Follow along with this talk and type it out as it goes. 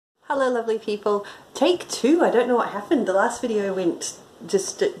Hello lovely people. Take two. I don't know what happened. The last video went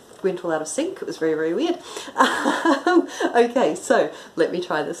all out of sync. It was very weird. Okay, so let me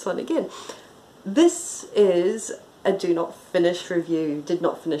try this one again. This is a do not finish review. Did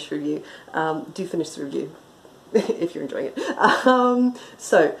not finish review. Do finish the review if you're enjoying it.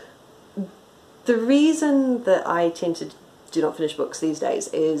 So the reason that I tend to do not finish books these days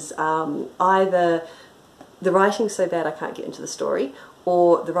is either the writing's so bad I can't get into the story,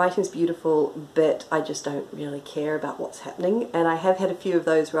 or the writing's beautiful but I just don't really care about what's happening. And I have had a few of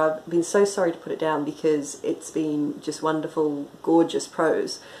those where I've been so sorry to put it down because it's been just wonderful, gorgeous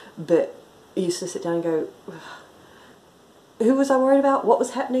prose, but you used to sit down and go, who was I worried about? What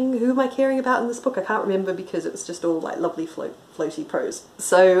was happening? Who am I caring about in this book? I can't remember because it was just all like lovely floaty prose.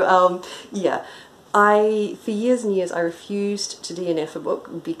 So yeah. For years and years I refused to DNF a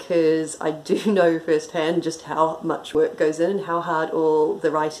book because I do know firsthand just how much work goes in and how hard all the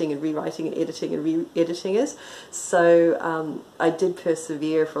writing and rewriting and editing and re-editing is. So I did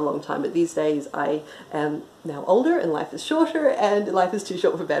persevere for a long time, but these days I am now older and life is shorter and life is too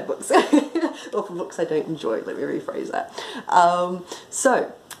short for bad books. Or for books I don't enjoy, let me rephrase that.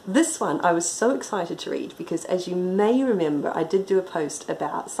 So this one I was so excited to read because, as you may remember, I did do a post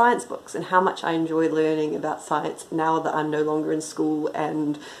about science books and how much I enjoy learning about science now that I'm no longer in school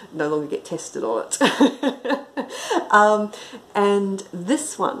and no longer get tested on it. And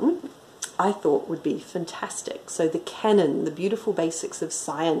this one I thought would be fantastic. So the canon, the beautiful basics of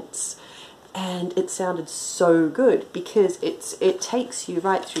science. And it sounded so good because it takes you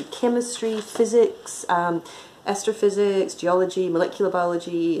right through chemistry, physics, astrophysics, geology, molecular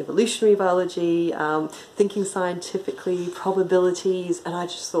biology, evolutionary biology, thinking scientifically, probabilities, and I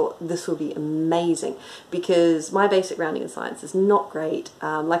just thought this will be amazing because my basic grounding in science is not great.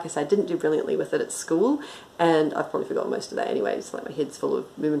 Like I said, I didn't do brilliantly with it at school, and I've probably forgotten most of that anyway. It's like my head's full of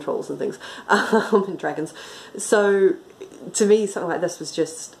Moomin trolls and things, and dragons. So to me, something like this was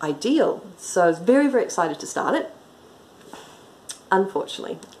just ideal. So I was very excited to start it.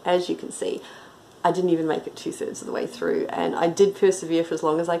 Unfortunately, as you can see, I didn't even make it 2/3 of the way through, and I did persevere for as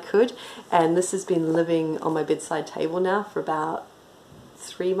long as I could, and this has been living on my bedside table now for about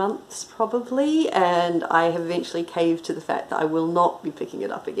 3 months probably, and I have eventually caved to the fact that I will not be picking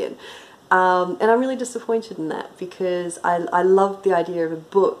it up again. And I'm really disappointed in that because I loved the idea of a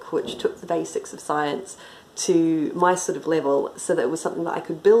book which took the basics of science to my sort of level so that it was something that I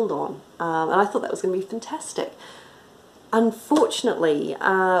could build on, and I thought that was going to be fantastic. Unfortunately,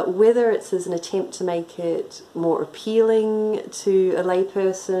 whether it's as an attempt to make it more appealing to a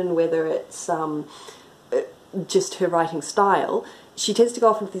layperson, whether it's just her writing style, she tends to go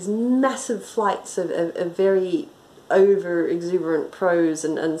off into these massive flights of very over-exuberant prose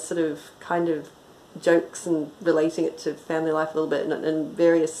and sort of kind of jokes and relating it to family life a little bit and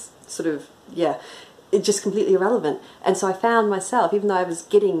various sort of, yeah, it's just completely irrelevant. And so I found myself, even though I was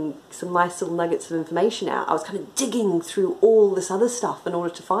getting some nice little nuggets of information out, I was kind of digging through all this other stuff in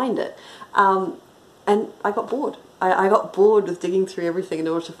order to find it. And I got bored. I got bored with digging through everything in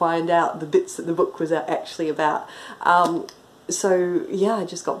order to find out the bits that the book was actually about. So yeah, I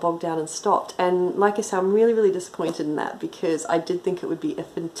just got bogged down and stopped. And like I said, I'm really disappointed in that because I did think it would be a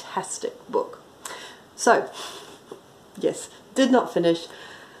fantastic book. So yes, did not finish.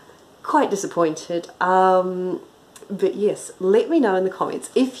 Quite disappointed, but yes, let me know in the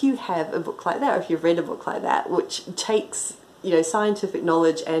comments if you have a book like that, or if you've read a book like that which takes, you know, scientific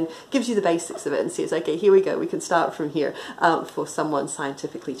knowledge and gives you the basics of it and says, okay, here we go, we can start from here, for someone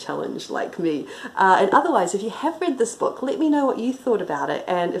scientifically challenged like me. And otherwise, if you have read this book, let me know what you thought about it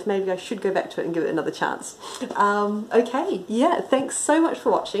and if maybe I should go back to it and give it another chance. Okay, yeah, thanks so much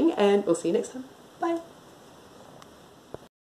for watching and we'll see you next time. Bye.